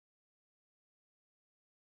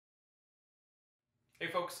Hey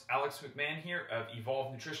folks, Alex McMahon here of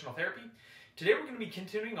Evolve Nutritional Therapy. Today we're going to be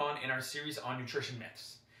continuing on in our series on nutrition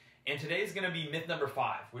myths. And today is going to be myth number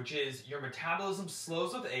 5, which is your metabolism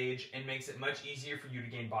slows with age and makes it much easier for you to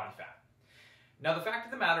gain body fat. Now the fact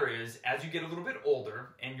of the matter is, as you get a little bit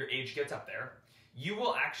older and your age gets up there, you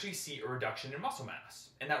will actually see a reduction in muscle mass.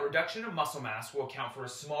 And that reduction in muscle mass will account for a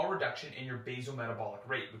small reduction in your basal metabolic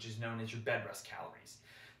rate, which is known as your bed rest calories.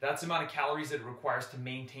 That's the amount of calories that it requires to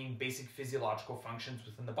maintain basic physiological functions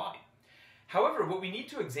within the body. However, what we need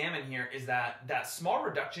to examine here is that that small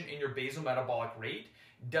reduction in your basal metabolic rate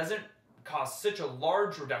doesn't cause such a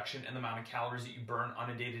large reduction in the amount of calories that you burn on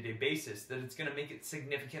a day-to-day basis that it's going to make it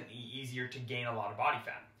significantly easier to gain a lot of body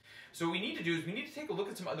fat. So what we need to do is we need to take a look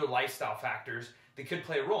at some other lifestyle factors that could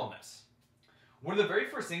play a role in this. One of the very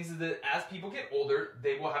first things is that as people get older,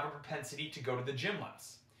 they will have a propensity to go to the gym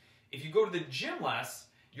less. If you go to the gym less,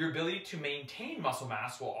 your ability to maintain muscle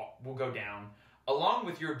mass will go down, along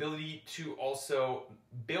with your ability to also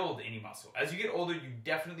build any muscle. As you get older, you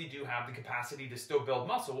definitely do have the capacity to still build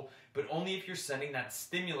muscle, but only if you're sending that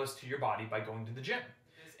stimulus to your body by going to the gym.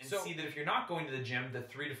 And so, see that if you're not going to the gym the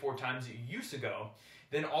 3 to 4 times that you used to go,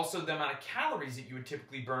 then also the amount of calories that you would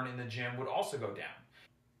typically burn in the gym would also go down.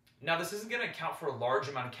 Now, this isn't going to account for a large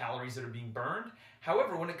amount of calories that are being burned.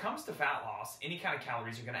 However, when it comes to fat loss, any kind of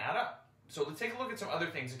calories are going to add up. So let's take a look at some other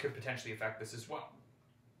things that could potentially affect this as well.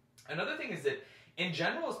 Another thing is that in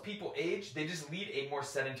general, as people age, they just lead a more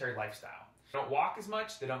sedentary lifestyle. They don't walk as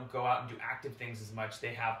much, they don't go out and do active things as much,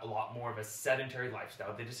 they have a lot more of a sedentary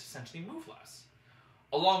lifestyle, they just essentially move less.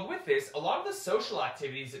 Along with this, a lot of the social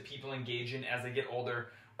activities that people engage in as they get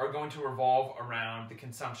older are going to revolve around the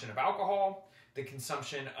consumption of alcohol, the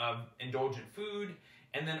consumption of indulgent food,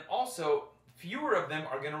 and then also fewer of them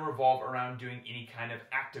are going to revolve around doing any kind of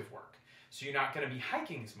active work. So you're not going to be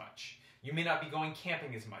hiking as much. You may not be going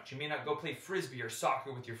camping as much. You may not go play frisbee or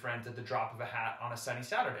soccer with your friends at the drop of a hat on a sunny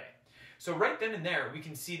Saturday. So right then and there, we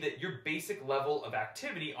can see that your basic level of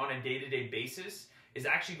activity on a day-to-day basis is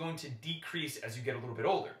actually going to decrease as you get a little bit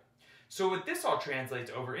older. So what this all translates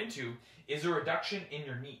over into is a reduction in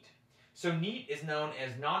your NEAT. So NEAT is known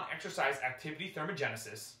as non-exercise activity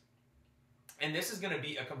thermogenesis, and this is going to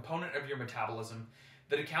be a component of your metabolism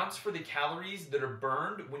that accounts for the calories that are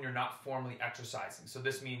burned when you're not formally exercising. So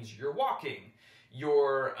this means you're walking,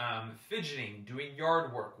 you're fidgeting, doing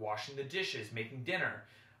yard work, washing the dishes, making dinner.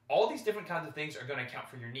 All these different kinds of things are going to account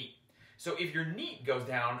for your NEAT. So if your NEAT goes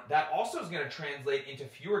down, that also is going to translate into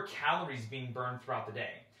fewer calories being burned throughout the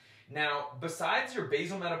day. Now, besides your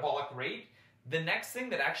basal metabolic rate, the next thing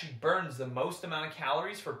that actually burns the most amount of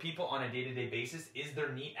calories for people on a day-to-day basis is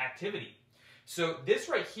their NEAT activity. So this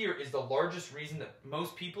right here is the largest reason that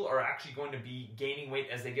most people are actually going to be gaining weight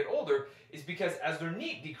as they get older, is because as their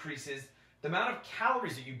NEAT decreases, the amount of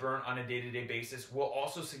calories that you burn on a day-to-day basis will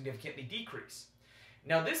also significantly decrease.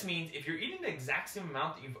 Now this means if you're eating the exact same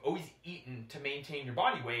amount that you've always eaten to maintain your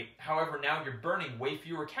body weight, however now you're burning way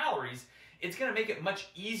fewer calories, it's going to make it much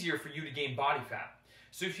easier for you to gain body fat.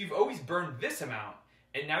 So if you've always burned this amount,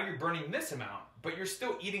 and now you're burning this amount, but you're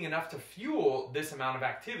still eating enough to fuel this amount of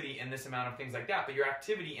activity and this amount of things like that, but your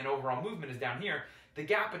activity and overall movement is down here, the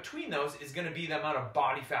gap between those is going to be the amount of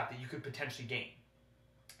body fat that you could potentially gain.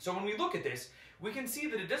 So when we look at this, we can see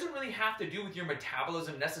that it doesn't really have to do with your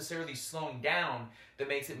metabolism necessarily slowing down that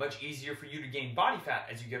makes it much easier for you to gain body fat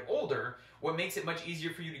as you get older. What makes it much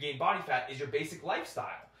easier for you to gain body fat is your basic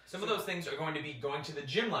lifestyle. Some of those things are going to be going to the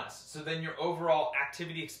gym less, so then your overall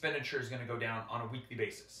activity expenditure is going to go down on a weekly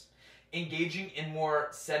basis. Engaging in more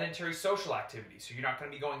sedentary social activities, so you're not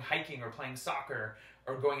going to be going hiking or playing soccer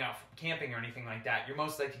or going out camping or anything like that. You're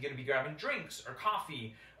most likely going to be grabbing drinks or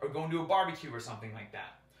coffee or going to a barbecue or something like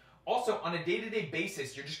that. Also, on a day-to-day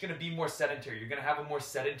basis, you're just going to be more sedentary. You're going to have a more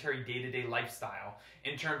sedentary day-to-day lifestyle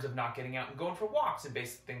in terms of not getting out and going for walks and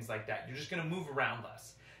basic things like that. You're just going to move around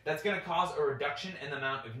less. That's going to cause a reduction in the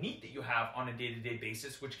amount of NEAT that you have on a day-to-day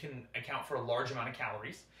basis, which can account for a large amount of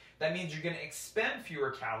calories. That means you're going to expend fewer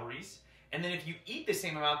calories, and then if you eat the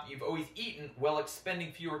same amount that you've always eaten while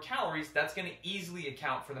expending fewer calories, that's going to easily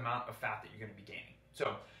account for the amount of fat that you're going to be gaining.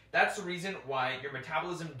 So that's the reason why your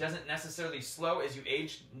metabolism doesn't necessarily slow as you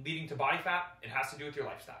age, leading to body fat. It has to do with your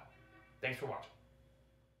lifestyle. Thanks for watching.